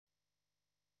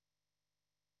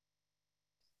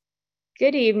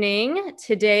Good evening.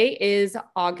 Today is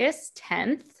August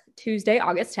 10th, Tuesday,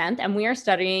 August 10th, and we are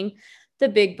studying the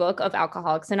Big Book of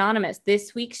Alcoholics Anonymous.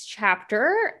 This week's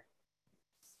chapter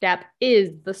step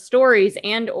is the stories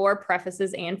and/or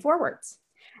prefaces and forewords.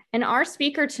 And our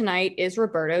speaker tonight is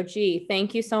Roberto G.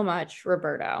 Thank you so much,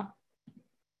 Roberto.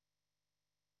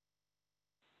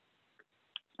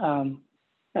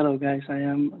 Hello, guys. I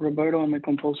am Roberto. I'm a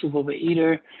compulsive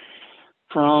overeater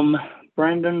from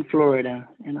Brandon, Florida,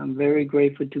 and I'm very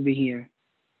grateful to be here.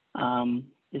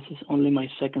 This is only my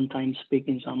second time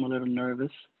speaking, so I'm a little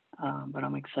nervous, but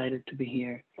I'm excited to be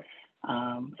here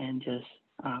and just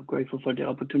grateful for the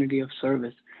opportunity of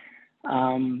service.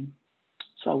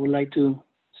 So I would like to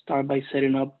start by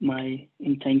setting up my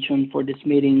intention for this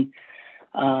meeting.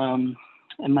 And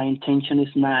my intention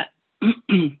is not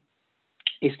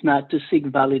it's not to seek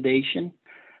validation,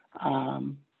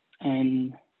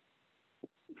 and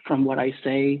from what I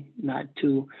say, not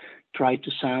to try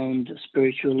to sound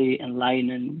spiritually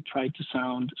enlightened, try to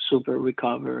sound super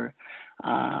recover.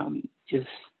 Just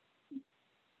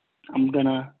I'm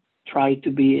gonna try to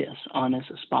be as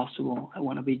honest as possible. I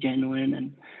want to be genuine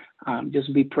and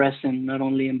just be present, not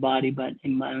only in body but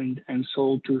in mind and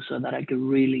soul too, so that I could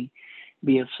really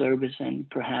be of service and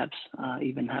perhaps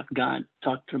even have God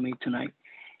talk to me tonight.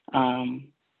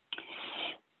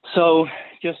 So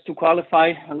just to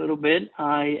qualify a little bit,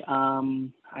 I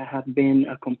have been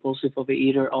a compulsive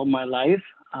overeater all my life.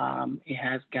 It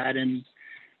has gotten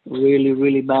really,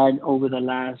 really bad over the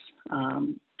last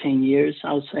 10 years,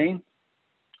 I'll say.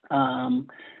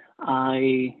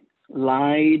 I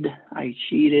lied, I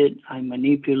cheated, I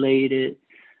manipulated,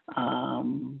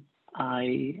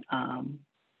 I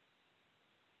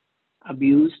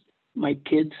abused my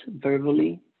kids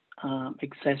verbally,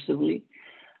 excessively.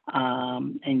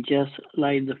 And just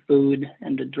like the food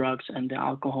and the drugs and the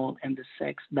alcohol and the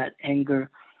sex, that anger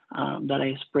that I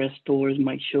expressed towards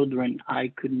my children,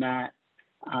 I could not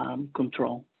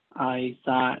control. I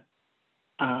thought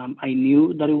I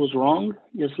knew that it was wrong,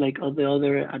 just like all the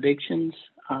other addictions,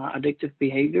 addictive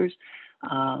behaviors,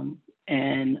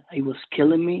 and it was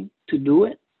killing me to do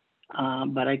it,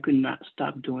 but I could not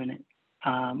stop doing it.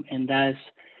 And that's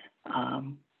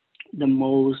the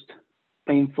most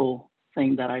painful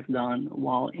thing that I've done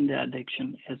while in the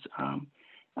addiction is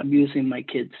abusing my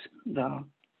kids, the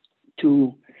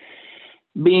two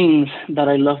beings that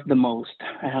I love the most.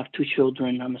 I have two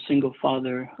children. I'm a single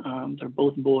father. They're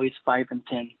both boys, 5 and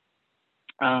 10.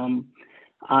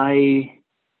 I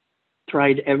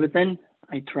tried everything.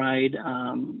 I tried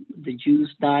the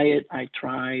juice diet. I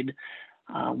tried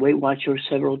Weight Watchers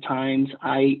several times.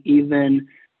 I even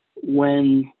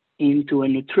went into a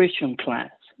nutrition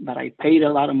class that I paid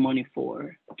a lot of money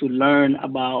for to learn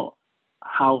about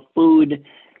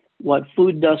what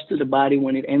food does to the body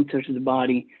when it enters the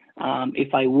body.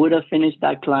 If I would have finished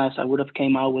that class, I would have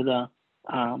came out with a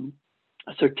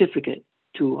certificate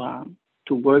to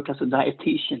work as a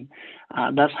dietitian.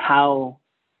 That's how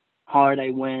hard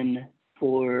I went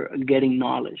for getting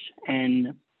knowledge,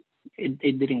 and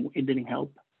it didn't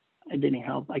help. It didn't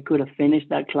help. I could have finished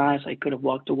that class. I could have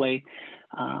walked away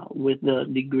with the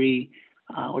degree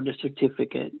or the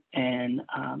certificate, and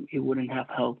it wouldn't have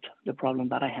helped the problem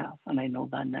that I have, and I know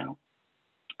that now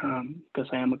because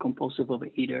I am a compulsive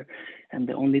overeater, and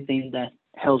the only thing that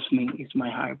helps me is my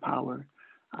higher power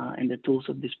and the tools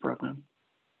of this program.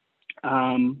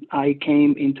 I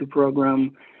came into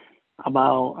program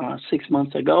about 6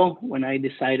 months ago when I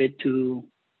decided to,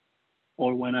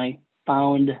 or when I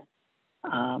found,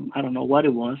 I don't know what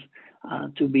it was,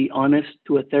 to be honest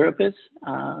to a therapist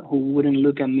who wouldn't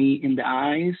look at me in the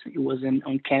eyes. It wasn't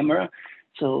on camera.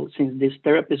 So since this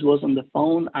therapist was on the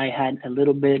phone, I had a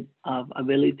little bit of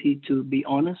ability to be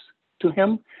honest to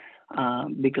him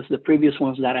because the previous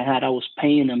ones that I had, I was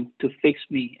paying him to fix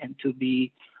me and to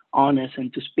be honest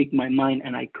and to speak my mind.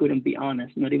 And I couldn't be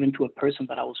honest, not even to a person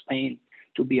that I was paying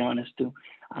to be honest to.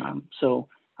 So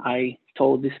I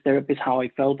told this therapist how I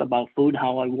felt about food,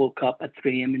 how I woke up at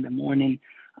 3 a.m. in the morning,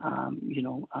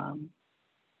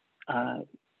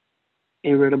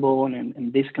 irritable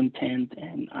and discontent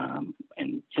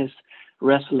and just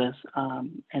restless,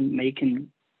 and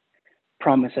making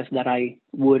promises that I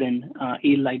wouldn't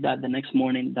eat like that the next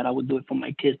morning, that I would do it for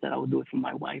my kids, that I would do it for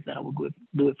my wife, that I would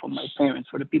do it for my parents,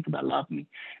 for the people that love me,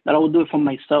 that I would do it for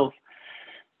myself.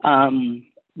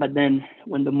 But then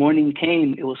when the morning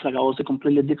came, it was like I was a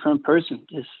completely different person,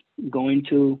 just going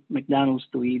to McDonald's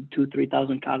to eat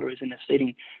 2,000-3,000 calories in a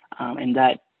sitting. And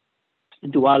that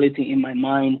duality in my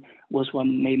mind was what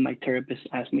made my therapist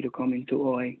ask me to come into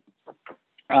OA.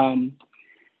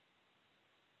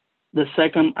 the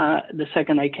second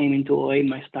I came into OA,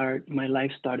 my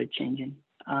life started changing,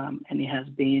 and it has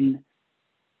been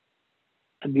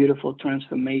a beautiful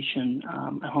transformation,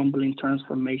 a humbling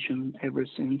transformation ever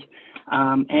since.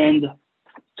 And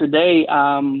today,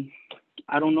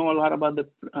 I don't know a lot about the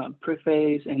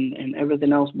preface and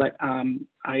everything else, but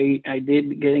I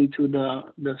did get into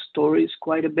the stories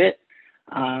quite a bit.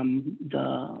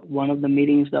 The one of the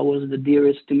meetings that was the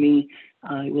dearest to me,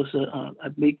 it was a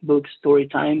big book story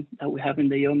time that we have in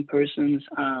the young persons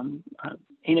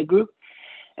in a group,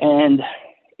 and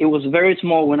it was very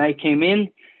small when I came in,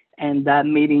 and that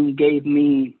meeting gave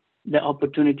me the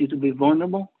opportunity to be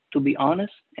vulnerable, to be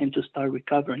honest, and to start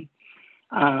recovering.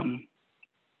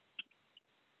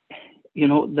 You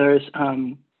know, there's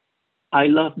I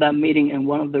love that meeting, and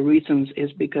one of the reasons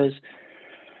is because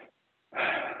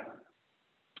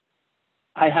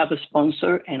I have a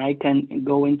sponsor, and I can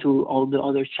go into all the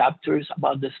other chapters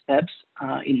about the steps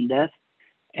in depth,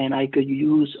 and I could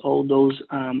use all those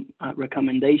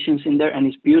recommendations in there, and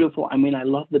it's beautiful. I mean, I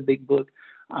love the big book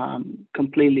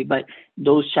completely, but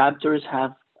those chapters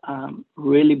have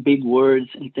really big words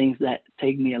and things that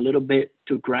take me a little bit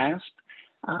to grasp.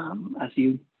 As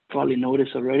you probably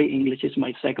noticed already, English is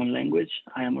my second language.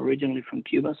 I am originally from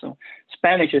Cuba, so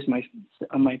Spanish is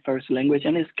my first language,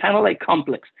 and it's kind of like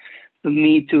complex for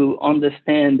me to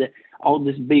understand all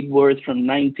these big words from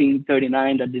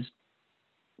 1939 that this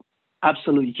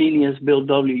absolute genius Bill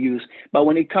W. used. But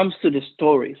when it comes to the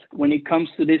stories, when it comes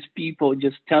to these people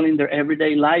just telling their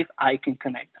everyday life, I can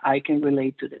connect. I can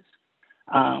relate to this.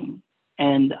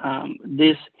 And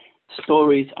these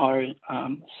stories are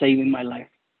saving my life.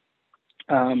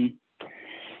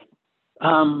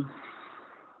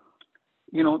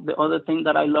 You know, the other thing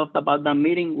that I loved about that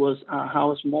meeting was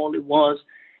how small it was.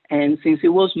 And since it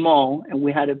was small and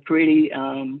we had a pretty,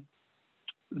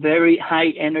 very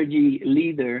high energy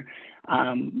leader,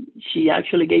 she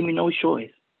actually gave me no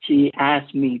choice. She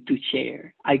asked me to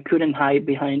share. I couldn't hide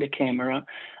behind the camera.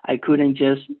 I couldn't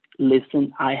just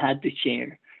listen. I had to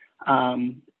share.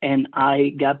 And I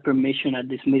got permission at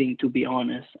this meeting to be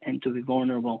honest and to be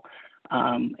vulnerable.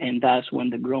 And that's when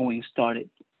the growing started.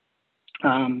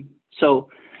 So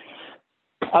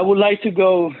I would like to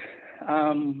go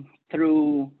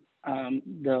through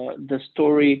the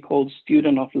story called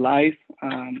Student of Life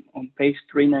on page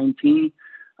 319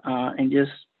 and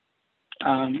just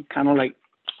kind of like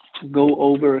go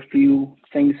over a few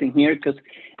things in here because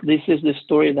this is the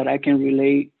story that I can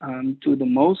relate to the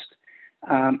most.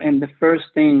 And the first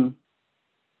thing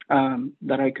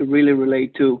that I could really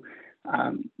relate to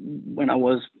when I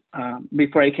was,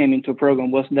 before I came into a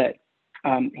program was that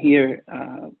here,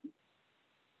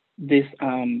 this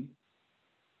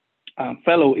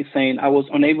fellow is saying, I was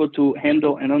unable to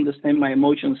handle and understand my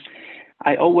emotions.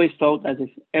 I always felt as if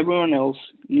everyone else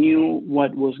knew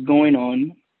what was going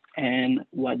on and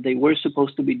what they were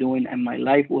supposed to be doing, and my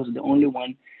life was the only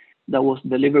one that was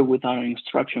delivered without an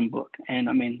instruction book. And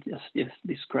I mean, just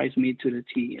describes me to the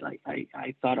T. Like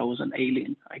I thought I was an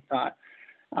alien. I thought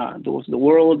there was the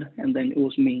world, and then it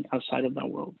was me outside of that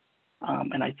world.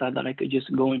 And I thought that I could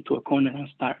just go into a corner and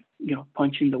start, you know,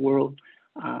 punching the world.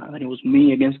 And it was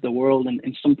me against the world.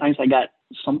 And sometimes I got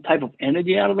some type of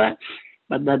energy out of that,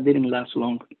 but that didn't last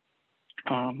long.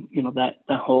 You know, that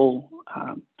whole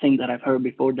thing that I've heard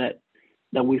before that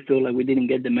we feel like we didn't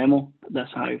get the memo.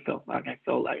 That's how I felt. Like I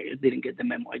felt like I didn't get the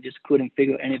memo. I just couldn't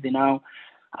figure anything out.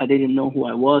 I didn't know who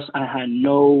I was. I had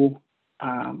no,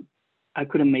 I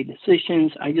couldn't make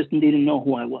decisions. I just didn't know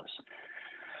who I was.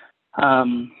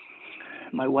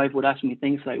 My wife would ask me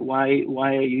things like, why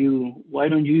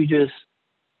don't you just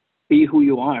be who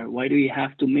you are? Why do you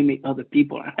have to mimic other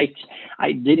people?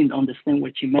 I didn't understand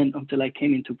what she meant until I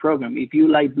came into program. If you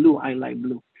like blue, I like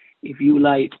blue. If you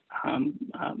like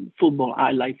football,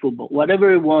 I like football.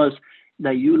 Whatever it was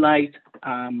that you liked,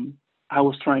 I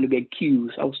was trying to get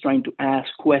cues. I was trying to ask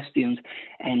questions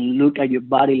and look at your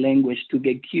body language to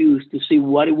get cues to see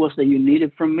what it was that you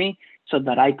needed from me so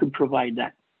that I could provide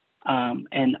that.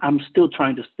 And I'm still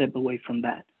trying to step away from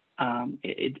that.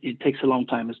 It takes a long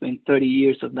time. It's been 30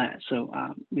 years of that. So,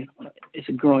 you know, it's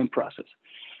a growing process.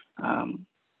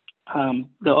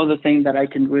 The other thing that I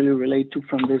can really relate to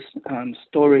from this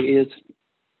story is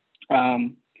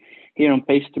here on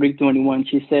page 321,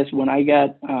 she says, when I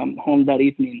got home that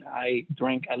evening, I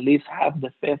drank at least half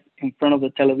the fifth in front of the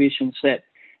television set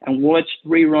and watched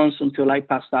reruns until I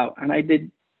passed out. And I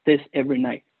did this every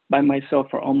night by myself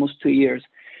for almost 2 years.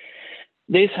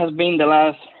 This has been the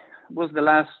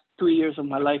last 2 years of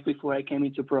my life before I came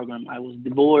into program. I was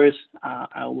divorced.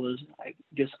 I was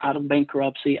just out of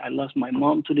bankruptcy. I lost my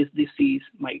mom to this disease.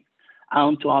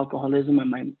 aunt to alcoholism and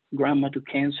my grandma to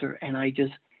cancer, and I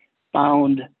just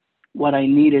found what I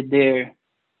needed there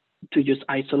to just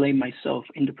isolate myself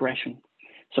in depression.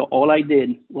 So all I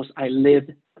did was I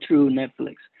lived through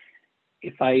Netflix.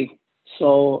 If I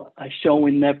saw a show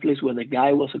in Netflix where the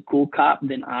guy was a cool cop,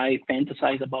 then I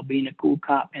fantasized about being a cool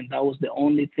cop, and that was the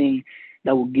only thing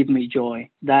that would give me joy.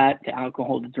 That, the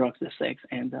alcohol, the drugs, the sex,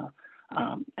 and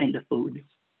the food.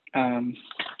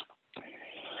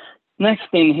 Next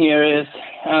thing here is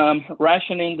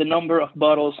rationing the number of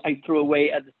bottles I threw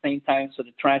away at the same time so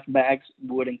the trash bags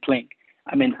wouldn't clink.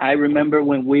 I mean, I remember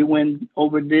when we went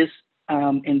over this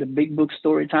in the big book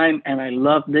story time, and I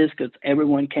love this because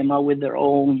everyone came out with their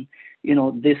own,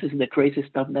 this is the crazy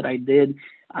stuff that I did.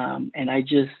 And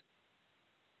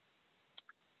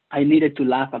I needed to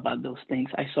laugh about those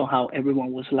things. I saw how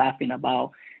everyone was laughing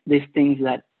about these things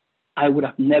that I would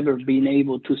have never been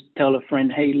able to tell a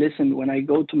friend, hey, listen, when I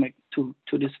go to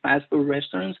this fast food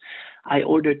restaurants, I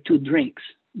order 2 drinks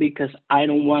because I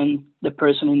don't want the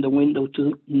person in the window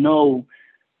to know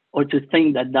or to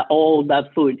think that all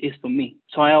that food is for me.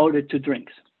 So I ordered 2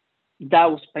 drinks.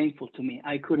 That was painful to me.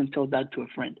 I couldn't tell that to a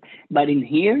friend. But in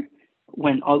here,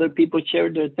 when other people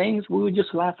shared their things, we would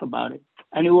just laugh about it.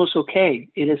 And it was okay.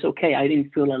 It is okay. I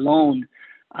didn't feel alone.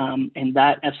 And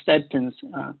that acceptance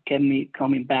kept me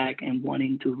coming back and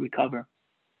wanting to recover.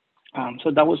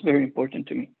 So that was very important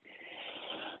to me.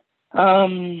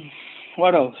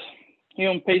 What else? Here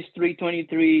on page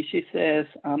 323, she says,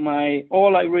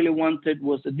 all I really wanted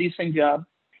was a decent job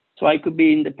so I could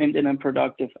be independent and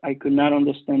productive. I could not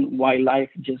understand why life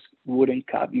just wouldn't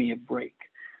cut me a break.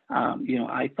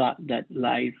 I thought that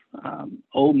life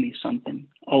owed me something,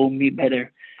 owed me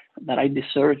better, that I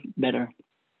deserved better.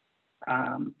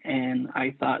 And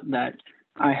I thought that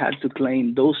I had to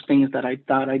claim those things that I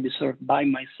thought I deserved by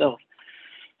myself,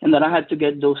 and that I had to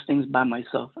get those things by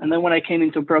myself. And then when I came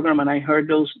into a program and I heard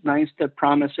those 9-step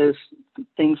promises,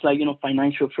 things like,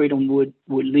 financial freedom would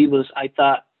leave us, I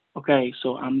thought, okay,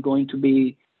 so I'm going to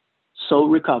be so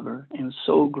recovered and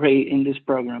so great in this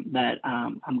program that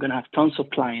I'm going to have tons of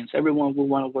clients. Everyone will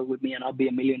want to work with me, and I'll be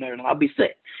a millionaire, and I'll be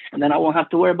set. And then I won't have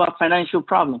to worry about financial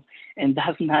problems. And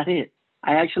that's not it.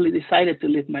 I actually decided to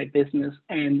leave my business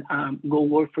and go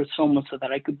work for someone so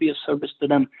that I could be of service to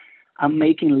them. I'm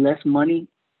making less money,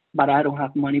 but I don't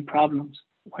have money problems.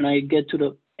 When I get to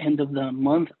the end of the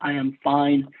month, I am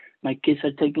fine. My kids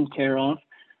are taken care of.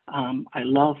 I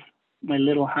love my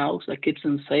little house that keeps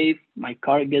them safe. My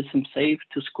car gets them safe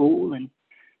to school and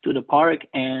to the park.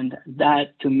 And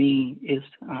that to me is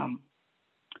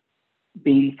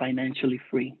being financially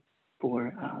free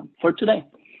for today.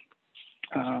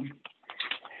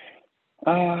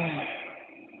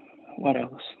 What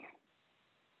else?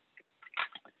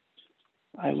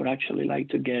 I would actually like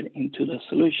to get into the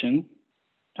solution.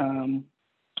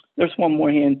 There's one more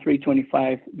here in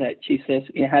 325 that she says,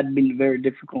 it had been very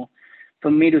difficult for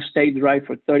me to stay dry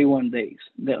for 31 days.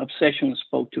 The obsession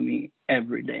spoke to me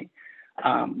every day.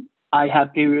 I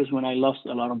had periods when I lost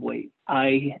a lot of weight.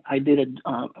 I did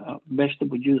a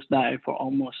vegetable juice diet for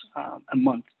almost a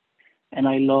month, and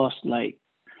I lost like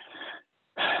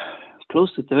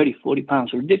close to 30, 40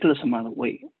 pounds, a ridiculous amount of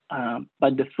weight.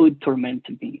 But the food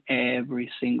tormented me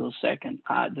every single second.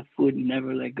 The food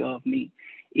never let go of me.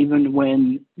 Even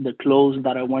when the clothes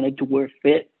that I wanted to wear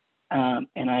fit, and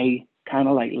I kind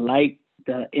of liked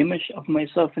the image of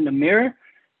myself in the mirror,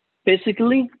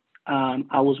 physically,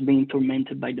 I was being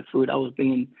tormented by the food. I was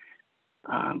being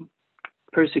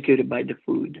persecuted by the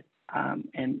food.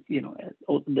 And,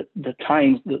 the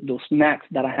times, those snacks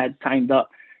that I had timed up,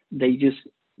 they just,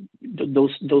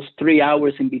 those 3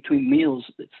 hours in between meals,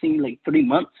 it seemed like 3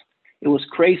 months. It was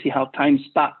crazy how time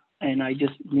stopped, and I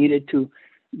just needed to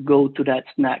go to that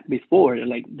snack before,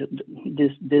 like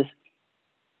this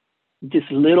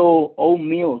little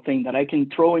oatmeal thing that I can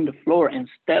throw in the floor and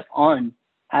step on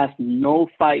has no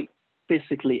fight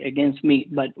physically against me,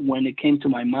 but when it came to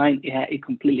my mind, it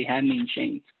completely had me in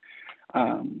chains.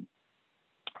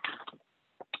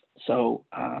 So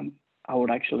I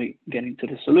would actually get into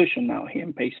the solution now. Here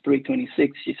on page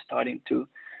 326, she's starting to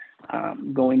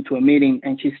go into a meeting,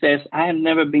 and she says, I have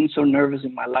never been so nervous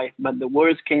in my life, but the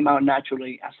words came out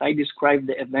naturally as I described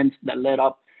the events that led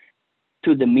up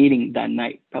to the meeting that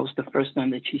night. That was the first time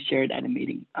that she shared at a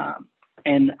meeting.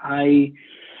 And I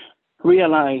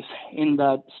realized in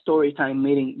that story time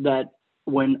meeting that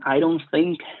when I don't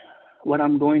think what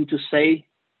I'm going to say,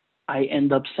 I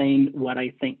end up saying what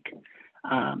I think.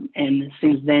 And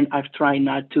since then, I've tried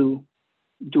not to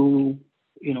do,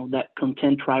 that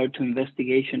content prior to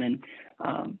investigation.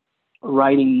 And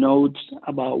writing notes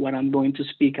about what I'm going to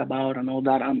speak about and all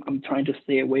that. I'm trying to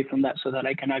stay away from that so that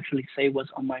I can actually say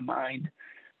what's on my mind,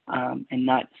 and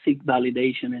not seek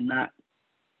validation, and not,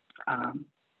 um,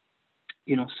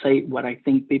 say what I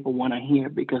think people want to hear,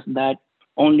 because that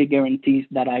only guarantees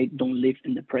that I don't live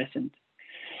in the present.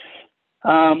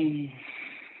 Um,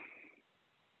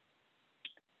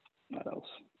 what else?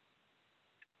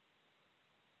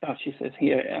 Oh, she says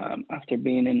here, after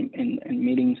being in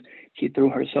meetings, she threw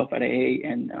herself at AA,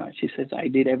 and she says, I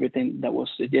did everything that was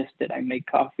suggested. I made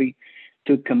coffee,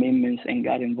 took commitments, and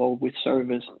got involved with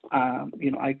service.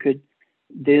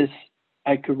 This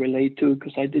I could relate to,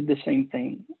 because I did the same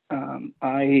thing.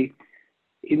 I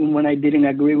Even when I didn't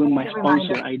agree with my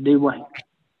sponsor, I did what.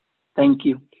 Thank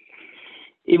you.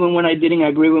 Even when I didn't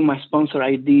agree with my sponsor,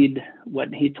 I did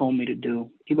what he told me to do.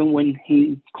 Even when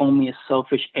he called me a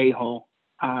selfish a-hole,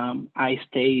 I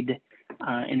stayed.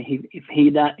 And if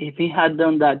he had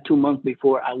done that 2 months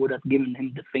before, I would have given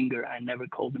him the finger. I never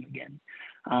called him again.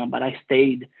 But I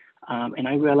stayed, and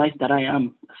I realized that I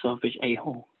am a selfish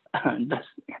a-hole, and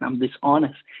I'm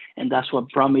dishonest, and that's what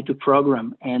brought me to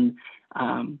program. And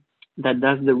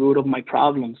that's the root of my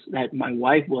problems. That my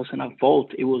wife wasn't at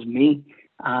fault; it was me.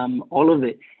 All of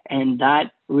it. And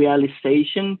that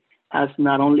realization has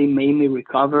not only made me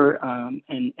recover,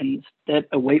 and step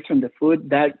away from the food,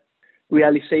 that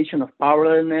realization of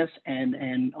powerlessness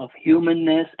and of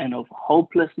humanness and of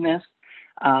hopelessness,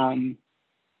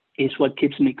 is what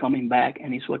keeps me coming back,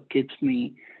 and is what keeps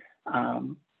me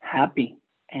happy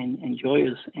and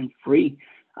joyous and free.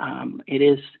 It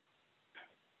is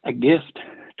a gift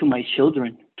to my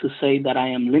children to say that I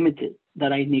am limited,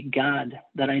 that I need God,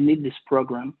 that I need this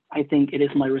program. I think it is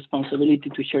my responsibility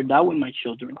to share that with my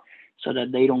children, so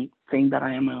that they don't think that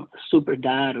I am a super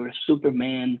dad or a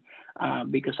superman,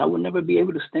 because I will never be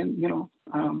able to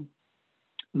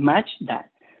match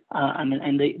that.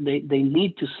 And they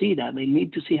need to see that. They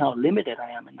need to see how limited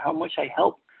I am and how much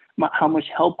how much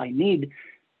help I need,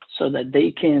 so that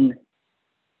they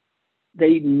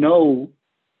know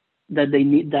that they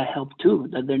need that help too,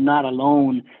 that they're not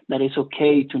alone, that it's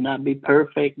okay to not be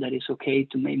perfect, that it's okay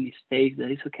to make mistakes,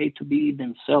 that it's okay to be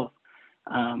themselves.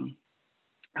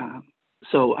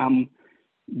 So I'm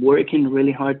working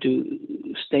really hard to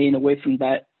staying away from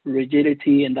that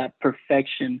rigidity and that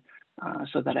perfection,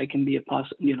 so that I can be a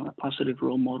positive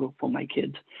role model for my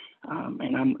kids.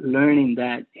 And I'm learning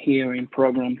that here in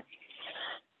program,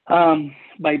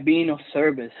 by being of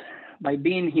service. By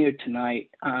being here tonight,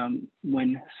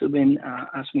 when Subin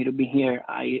asked me to be here,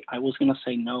 I was going to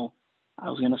say no. I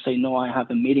was going to say no, I have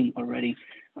a meeting already.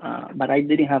 But I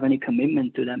didn't have any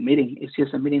commitment to that meeting. It's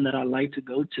just a meeting that I like to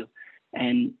go to.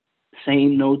 And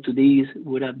saying no to these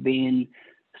would have been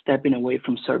stepping away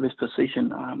from service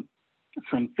position,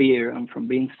 from fear and from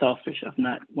being selfish, of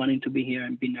not wanting to be here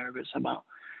and be nervous about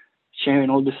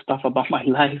sharing all this stuff about my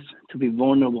life, to be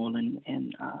vulnerable and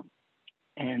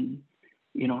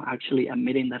actually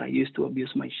admitting that I used to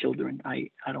abuse my children. I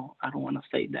don't want to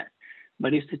say that,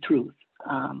 but it's the truth.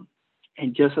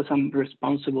 And just as I'm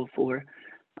responsible for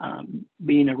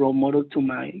being a role model to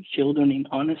my children in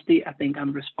honesty, I think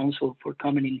I'm responsible for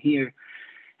coming in here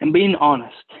and being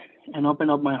honest and open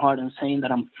up my heart and saying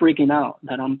that I'm freaking out,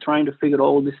 that I'm trying to figure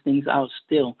all these things out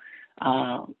still,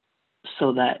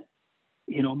 so that,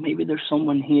 maybe there's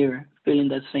someone here feeling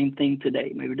that same thing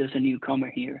today. Maybe there's a newcomer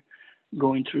here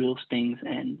going through those things,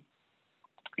 and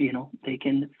they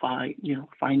can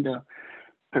find the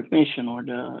permission or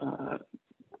the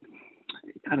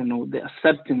the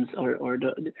acceptance, or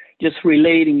the just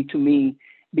relating to me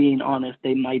being honest.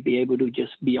 They might be able to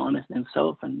just be honest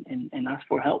themselves and ask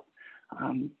for help.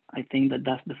 I think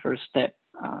that's the first step.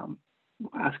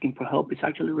 Asking for help is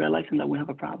actually realizing that we have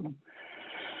a problem,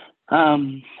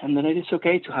 and that it is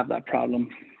okay to have that problem.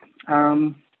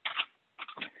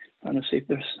 I want to see if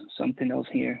there's something else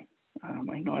here.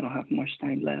 I know I don't have much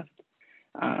time left.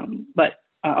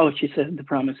 She said the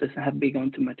promises have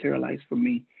begun to materialize for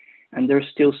me, and there's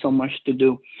still so much to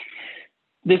do.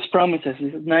 These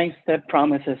 9-step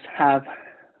promises, have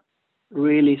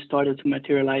really started to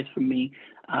materialize for me,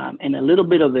 and a little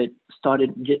bit of it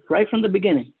started right from the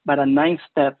beginning. But my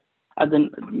 9-step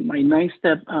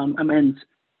amends,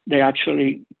 they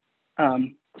actually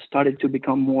started to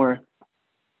become more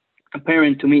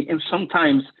apparent to me. And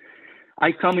sometimes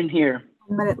I come in here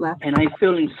and I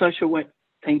feel in such a way.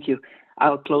 Thank you.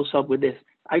 I'll close up with this.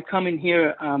 I come in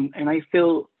here and I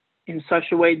feel in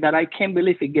such a way that I can't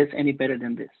believe it gets any better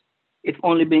than this. It's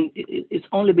only been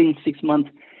 6 months,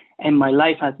 and my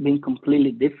life has been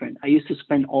completely different. I used to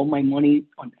spend all my money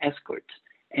on escorts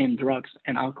and drugs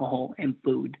and alcohol and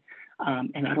food,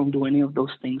 and I don't do any of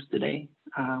those things today.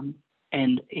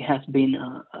 and it has been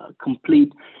a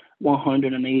complete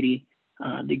 180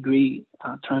 degree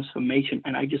transformation.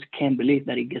 And I just can't believe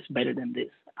that it gets better than this.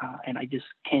 And I just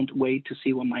can't wait to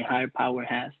see what my higher power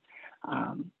has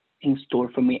in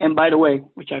store for me. And by the way,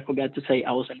 which I forgot to say,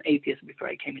 I was an atheist before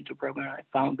I came into program. I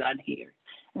found God here.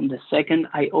 And the second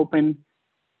I opened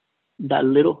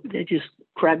they just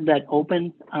cracked that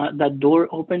door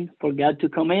open for God to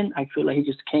come in. I feel like he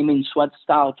just came in SWAT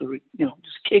style to, just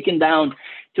kicking down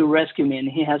to rescue me. And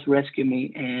he has rescued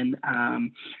me. And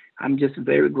I'm just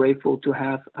very grateful to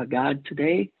have a God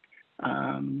today.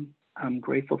 I'm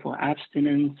grateful for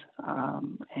abstinence.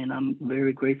 And I'm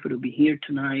very grateful to be here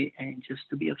tonight and just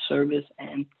to be of service.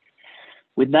 And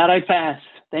with that, I pass.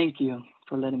 Thank you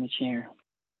for letting me share.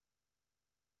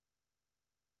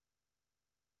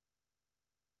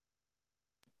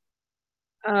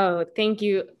 Oh, thank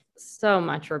you so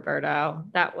much, Roberto.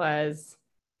 That was,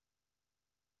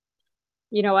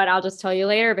 you know what? I'll just tell you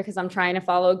later because I'm trying to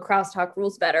follow crosstalk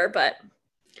rules better, but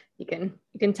you can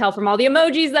tell from all the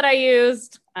emojis that I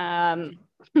used what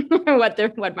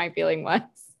my feeling was.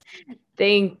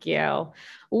 Thank you.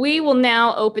 We will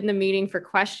now open the meeting for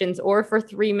questions or for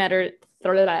 3-minute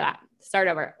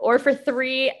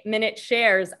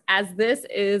shares, as this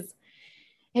is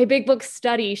a big book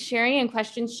study. Sharing and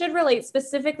questions should relate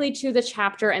specifically to the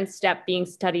chapter and step being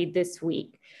studied this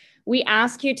week. We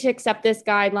ask you to accept this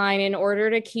guideline in order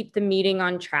to keep the meeting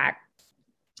on track.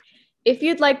 If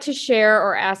you'd like to share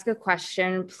or ask a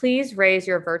question, please raise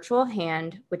your virtual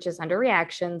hand, which is under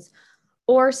reactions,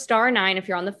 or *9 if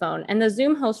you're on the phone, and the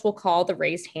Zoom host will call the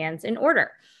raised hands in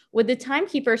order. Would the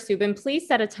timekeeper, Subin, please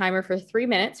set a timer for 3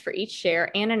 minutes for each share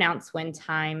and announce when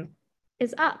time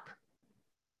is up.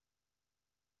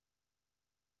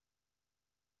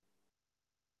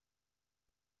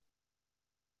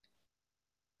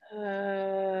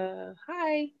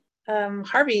 Hi.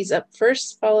 Harvey's up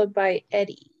first, followed by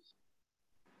Eddie.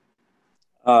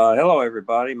 Hello,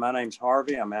 everybody. My name's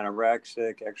Harvey. I'm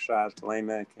anorexic, exercise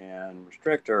bulimic, and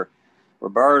restrictor.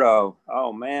 Roberto,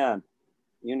 oh man,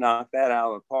 you knocked that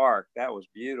out of the park. That was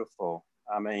beautiful.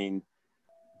 I mean,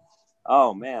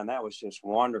 oh man, that was just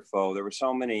wonderful. There were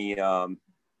so many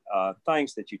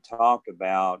things that you talked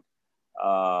about.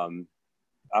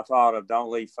 I thought of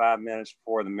don't leave 5 minutes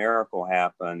before the miracle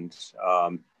happens.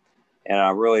 And I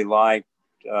really liked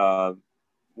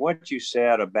what you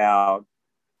said about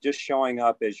just showing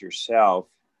up as yourself,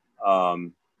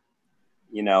 the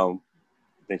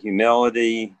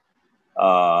humility,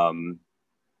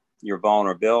 your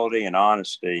vulnerability and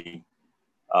honesty,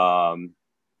 and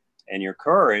your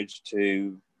courage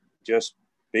to just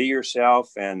be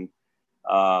yourself. And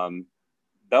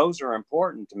those are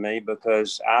important to me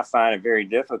because I find it very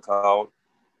difficult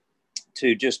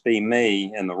to just be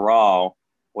me in the raw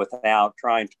without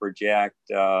trying to project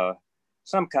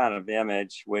some kind of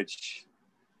image, which,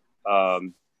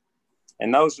 and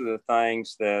those are the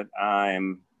things that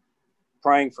I'm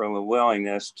praying for the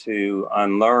willingness to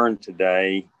unlearn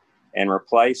today and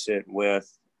replace it with,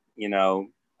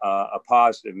 a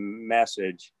positive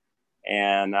message.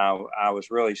 And I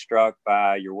was really struck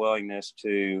by your willingness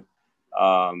to,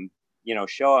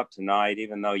 show up tonight,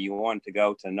 even though you wanted to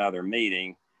go to another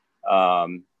meeting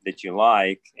that you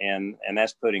like, and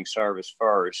that's putting service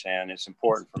first. And it's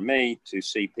important for me to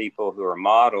see people who are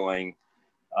modeling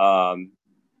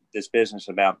this business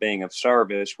about being of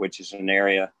service, which is an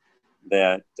area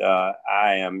that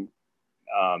I am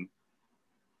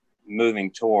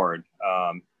moving toward.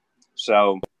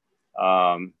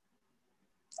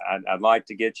 I'd like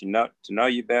to get to know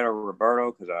you better,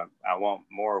 Roberto, because I want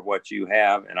more of what you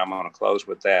have, and I'm going to close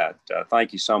with that.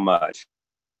 Thank you so much.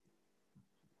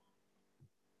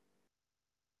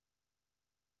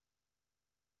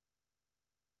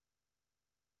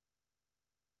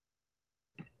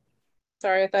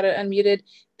 Sorry, I thought it unmuted.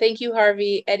 Thank you,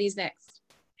 Harvey. Eddie's next.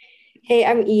 Hey,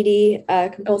 I'm Edie,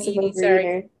 compulsive Edie,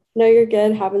 overeater. No, you're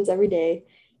good. Happens every day.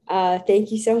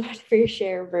 Thank you so much for your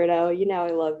share, Roberto. You know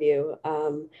I love you. I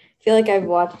feel like I've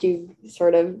watched you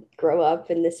sort of grow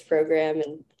up in this program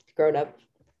and grown up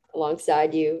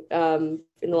alongside you in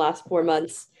the last 4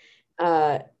 months.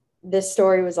 This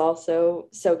story was also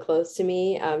so close to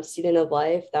me. Student of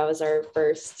Life, that was our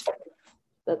first,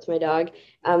 that's my dog.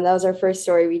 That was our first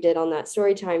story we did on that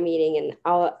story time meeting. And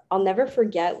I'll never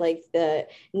forget, like,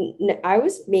 I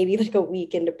was maybe like a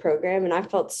week into program and I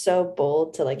felt so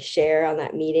bold to like share on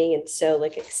that meeting and so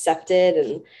like accepted.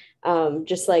 And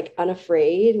just like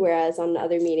unafraid. Whereas on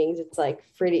other meetings, it's like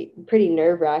pretty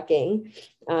nerve-wracking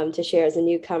to share as a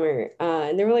newcomer.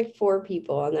 And there were like 4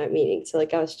 people on that meeting. So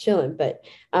like I was chilling, but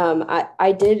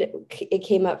it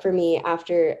came up for me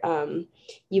after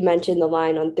you mentioned the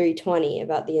line on 320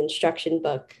 about the instruction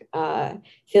book,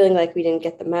 feeling like we didn't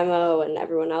get the memo and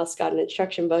everyone else got an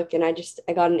instruction book. And I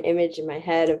got an image in my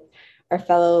head of our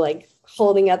fellow like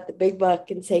holding up the big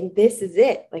book and saying, this is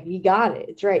it. Like, we got it.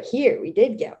 It's right here. We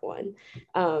did get one.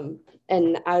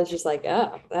 And I was just like,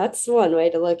 oh, that's one way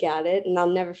to look at it. And I'll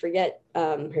never forget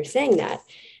her saying that.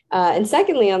 And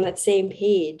secondly, on that same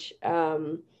page,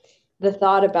 the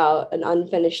thought about an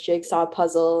unfinished jigsaw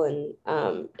puzzle.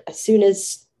 And as soon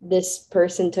as this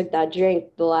person took that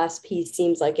drink, the last piece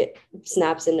seems like it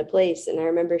snaps into place. And I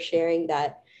remember sharing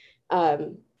that,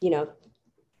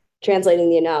 translating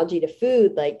the analogy to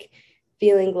food, like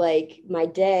feeling like my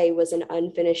day was an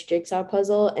unfinished jigsaw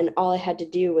puzzle. And all I had to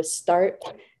do was start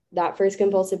that first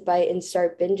compulsive bite and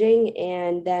start binging.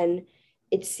 And then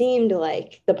it seemed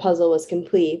like the puzzle was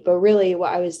complete. But really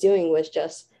what I was doing was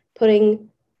just putting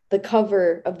the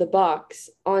cover of the box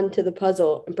onto the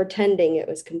puzzle and pretending it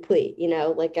was complete.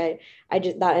 Like I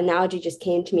just, that analogy just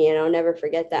came to me, and I'll never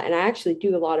forget that. And I actually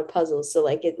do a lot of puzzles. So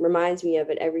like, it reminds me of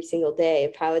it every single day,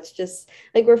 of how it's just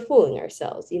like, we're fooling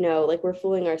ourselves, like we're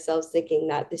fooling ourselves thinking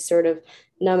that this sort of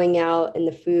numbing out and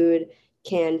the food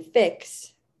can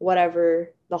fix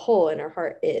whatever the hole in our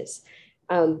heart is.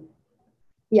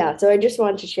 Yeah, so I just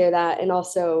wanted to share that. And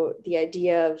also the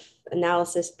idea of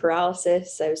analysis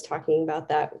paralysis. I was talking about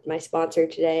that with my sponsor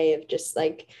today, of just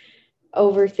like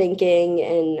overthinking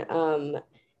and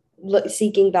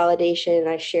seeking validation.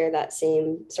 I share that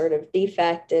same sort of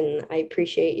defect, and I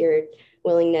appreciate your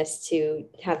willingness to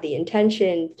have the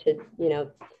intention to,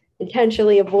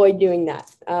 intentionally avoid doing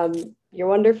that. You're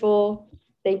wonderful.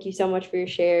 Thank you so much for your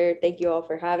share. Thank you all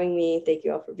for having me. Thank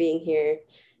you all for being here.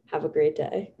 Have a great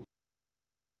day.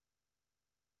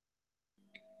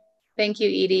 Thank you,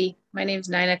 Edie. My name's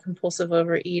Nina, compulsive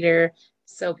overeater.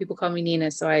 So people call me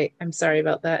Nina, so I'm sorry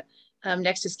about that.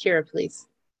 Next is Kira, please.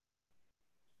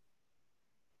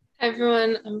 Hi,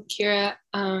 everyone. I'm Kira.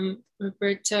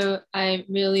 Roberto, I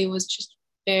really was just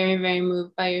very, very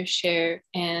moved by your share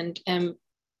and am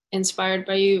inspired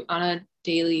by you on a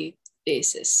daily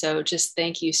basis. So just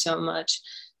thank you so much.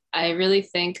 I really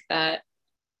think that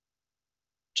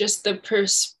just the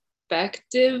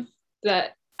perspective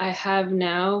that I have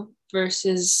now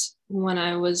versus when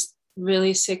I was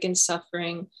really sick and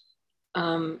suffering,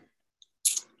 I'm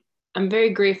very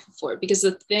grateful for it, because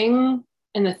the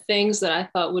things that I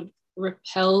thought would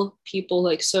repel people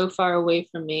like so far away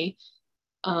from me,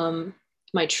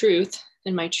 my truth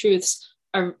and my truths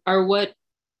are what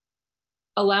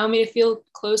allow me to feel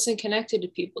close and connected to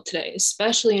people today,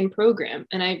 especially in program.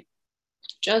 And I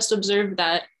just observed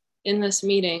that in this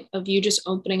meeting, of you just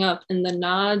opening up and the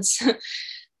nods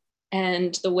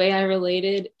and the way I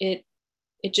related, it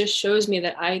just shows me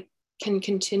that I can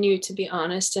continue to be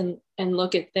honest and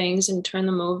look at things and turn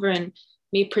them over, and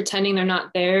me pretending they're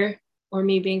not there or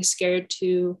me being scared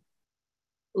to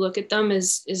look at them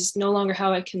is no longer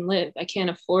how I can live. I can't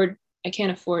afford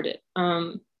it.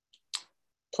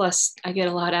 Plus I get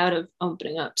a lot out of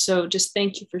opening up. So just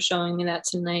thank you for showing me that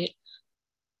tonight.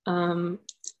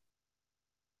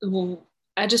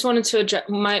 I just wanted to address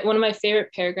one of my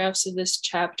favorite paragraphs of this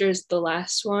chapter is the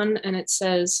last one, and it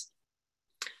says,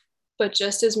 "But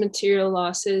just as material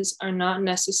losses are not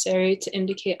necessary to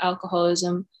indicate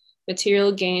alcoholism,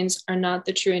 material gains are not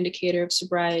the true indicator of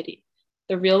sobriety.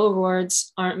 The real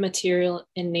rewards aren't material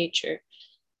in nature.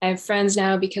 I have friends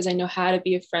now because I know how to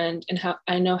be a friend and how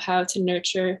I know how to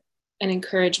nurture and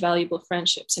encourage valuable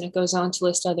friendships." And it goes on to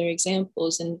list other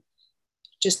examples and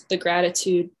just the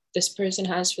gratitude this person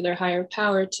has for their higher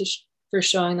power for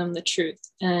showing them the truth.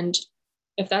 And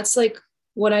if that's like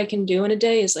what I can do in a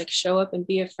day is like show up and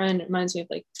be a friend, it reminds me of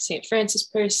like St. Francis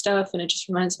prayer stuff. And it just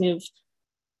reminds me of,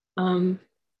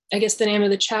 I guess the name of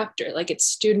the chapter, like it's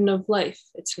student of life.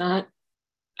 It's not,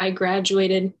 I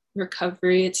graduated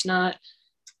recovery. It's not,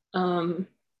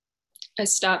 I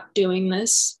stopped doing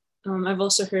this. I've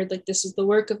also heard like this is the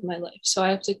work of my life. So I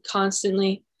have to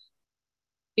constantly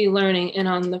be learning and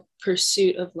on the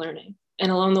pursuit of learning.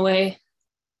 And along the way,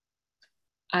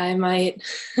 I might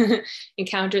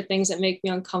encounter things that make me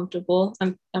uncomfortable.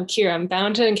 I'm Kira. I'm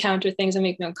bound to encounter things that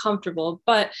make me uncomfortable,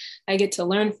 but I get to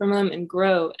learn from them and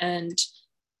grow. And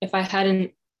if I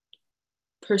hadn't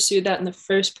pursued that in the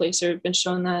first place, or been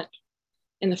shown that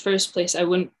in the first place, I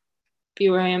wouldn't be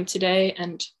where I am today.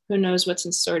 And who knows what's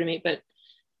in store to me. But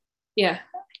yeah,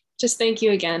 just thank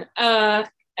you again. And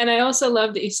I also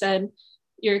love that you said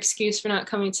your excuse for not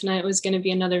coming tonight was going to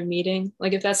be another meeting.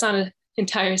 Like if that's not an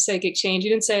entire psychic change, you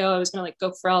didn't say, oh, I was going to like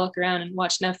go frolic around and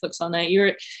watch Netflix all night.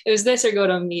 It was this or go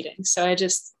to a meeting. So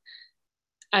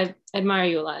I admire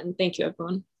you a lot, and thank you,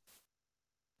 everyone.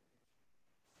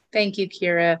 Thank you,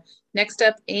 Kira. Next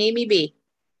up, Amy B.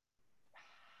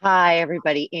 Hi,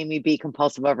 everybody. Amy B,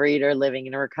 compulsive overeater, living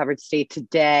in a recovered state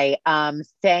today.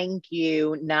 Thank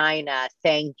you, Nina.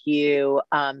 Thank you,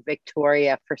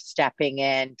 Victoria, for stepping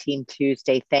in. Team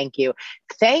Tuesday, thank you.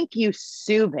 Thank you,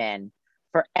 Subin,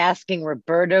 for asking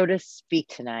Roberto to speak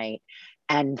tonight.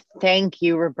 And thank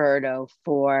you, Roberto,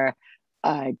 for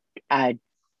a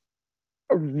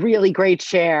really great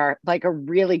share, like a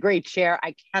really great share.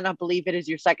 I cannot believe it is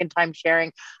your second time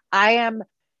sharing. I am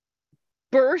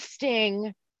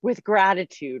bursting with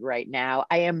gratitude right now.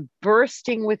 I am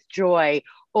bursting with joy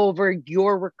over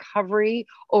your recovery,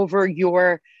 over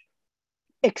your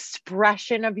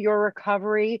expression of your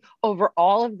recovery, over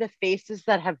all of the faces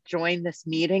that have joined this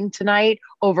meeting tonight,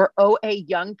 over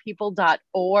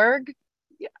oayoungpeople.org.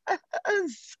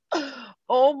 Yes.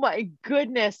 Oh my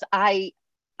goodness. I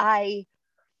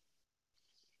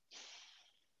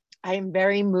am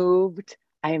very moved.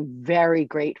 I am very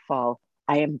grateful.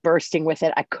 I am bursting with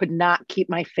it. I could not keep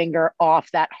my finger off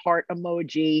that heart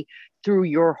emoji through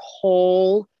your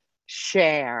whole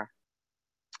share.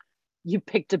 You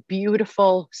picked a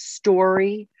beautiful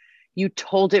story. You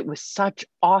told it with such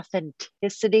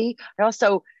authenticity. And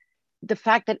also the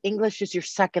fact that English is your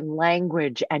second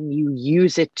language and you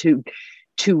use it to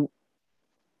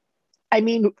I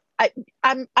mean, I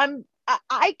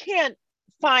can't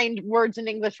find words in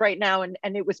English right now, and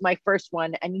it was my first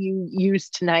one, and you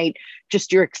used tonight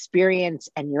just your experience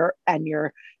and your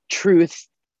truth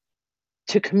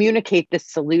to communicate this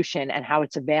solution and how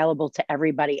it's available to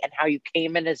everybody, and how you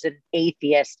came in as an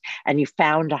atheist and you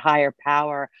found a higher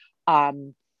power.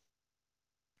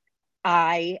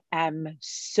 I am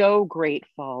so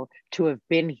grateful to have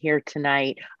been here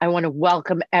tonight. I want to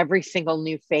welcome every single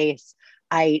new face.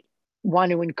 I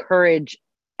want to encourage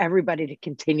everybody to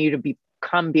continue to be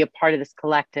a part of this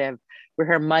collective. We're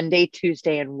here Monday,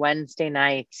 Tuesday, and Wednesday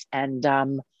nights. And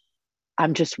I'm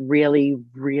just really,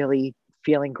 really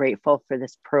feeling grateful for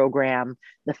this program,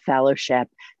 the fellowship,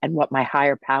 and what my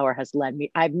higher power has led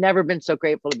me. I've never been so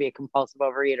grateful to be a compulsive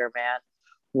overeater, man.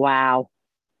 Wow.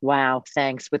 Wow.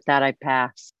 Thanks. With that, I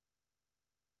pass.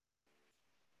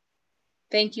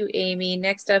 Thank you, Amy.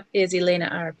 Next up is Elena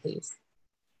R., please.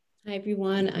 Hi,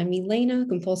 everyone. I'm Elena,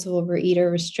 compulsive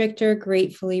overeater, restrictor,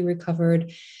 gratefully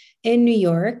recovered in New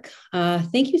York.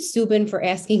 Thank you, Subin, for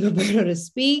asking Roberto to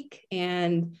speak,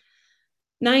 and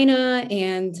Nina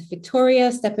and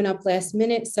Victoria stepping up last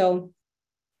minute. So,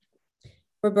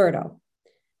 Roberto,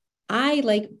 I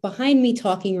like behind me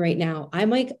talking right now,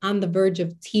 I'm like on the verge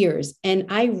of tears, and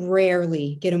I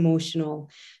rarely get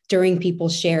emotional during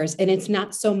people's shares. And it's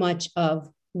not so much of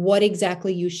what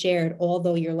exactly you shared,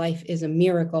 although your life is a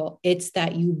miracle. It's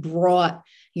that you brought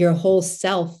your whole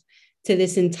self to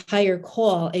this entire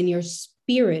call, and your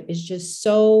spirit is just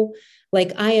so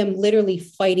like, I am literally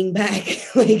fighting back,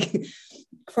 like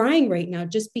crying right now,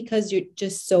 just because you're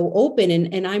just so open.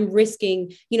 And I'm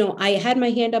risking, I had my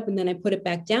hand up and then I put it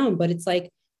back down, but it's like,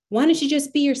 why don't you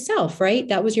just be yourself, right?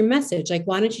 That was your message. Like,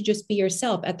 why don't you just be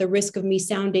yourself at the risk of me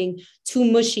sounding too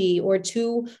mushy or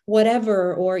too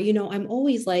whatever? Or, I'm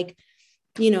always like,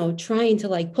 trying to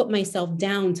like put myself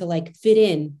down to like fit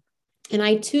in. And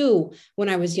I too, when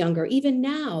I was younger, even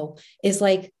now, is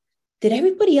like, did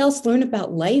everybody else learn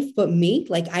about life but me?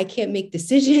 Like, I can't make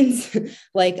decisions.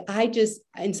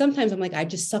 And sometimes I'm like, I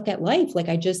just suck at life. Like,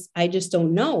 I just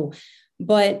don't know.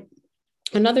 But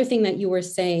another thing that you were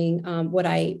saying, what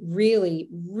I really,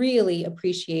 really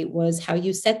appreciate was how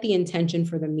you set the intention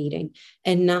for the meeting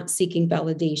and not seeking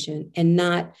validation, and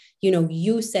not,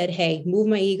 you said, hey, move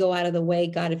my ego out of the way.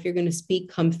 God, if you're going to speak,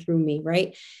 come through me.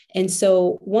 Right. And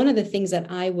so one of the things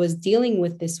that I was dealing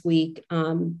with this week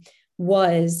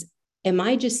was, am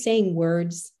I just saying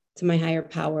words to my higher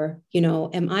power?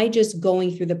 Am I just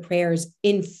going through the prayers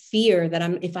in fear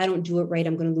that if I don't do it right,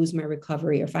 I'm going to lose my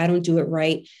recovery? Or if I don't do it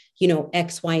right,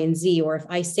 X, Y, and Z, or if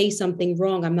I say something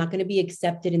wrong, I'm not going to be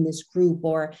accepted in this group,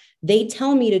 or they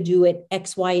tell me to do it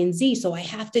X, Y, and Z, so I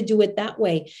have to do it that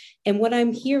way. And what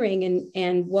I'm hearing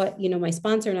and what, my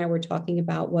sponsor and I were talking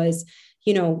about was,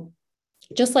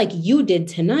 just like you did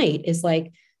tonight, is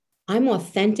like, I'm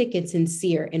authentic and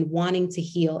sincere and wanting to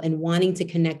heal and wanting to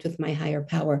connect with my higher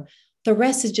power. The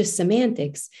rest is just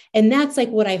semantics. And that's like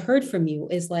what I heard from you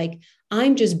is like,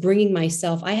 I'm just bringing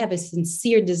myself. I have a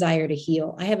sincere desire to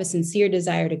heal. I have a sincere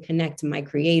desire to connect to my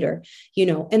creator,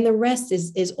 and the rest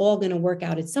is all going to work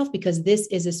out itself because this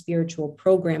is a spiritual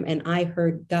program. And I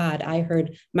heard God, I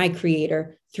heard my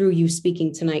creator through you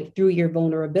speaking tonight, through your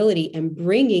vulnerability and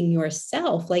bringing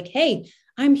yourself like, hey,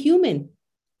 I'm human.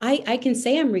 I can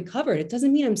say I'm recovered. It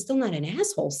doesn't mean I'm still not an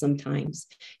asshole sometimes.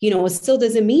 It still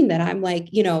doesn't mean that I'm like,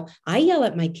 I yell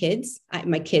at my kids.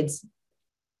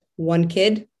 One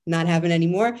kid, not having any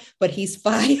more, but he's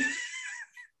 5.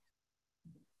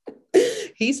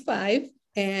 He's 5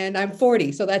 and I'm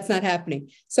 40. So that's not happening.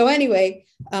 So anyway,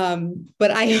 but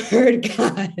I heard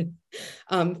God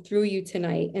through you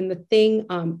tonight. And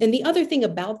the other thing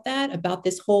about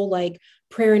this whole like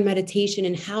prayer and meditation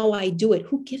and how I do it,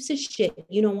 who gives a shit?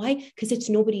 You know why? Because it's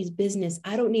nobody's business.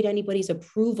 I don't need anybody's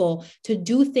approval to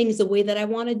do things the way that I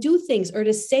want to do things or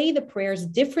to say the prayers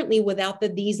differently without the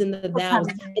these and the thous.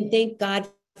 And thank God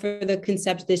for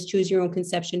this choose your own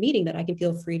conception meeting that I can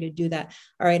feel free to do that.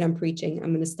 All right, I'm preaching.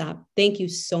 I'm going to stop. Thank you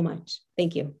so much.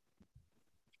 Thank you.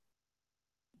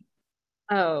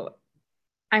 Oh,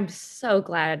 I'm so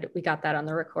glad we got that on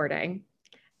the recording.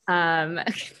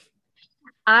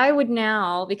 I would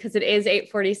now, because it is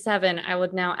 8:47, I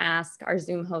would now ask our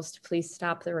Zoom host to please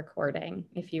stop the recording,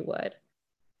 if you would.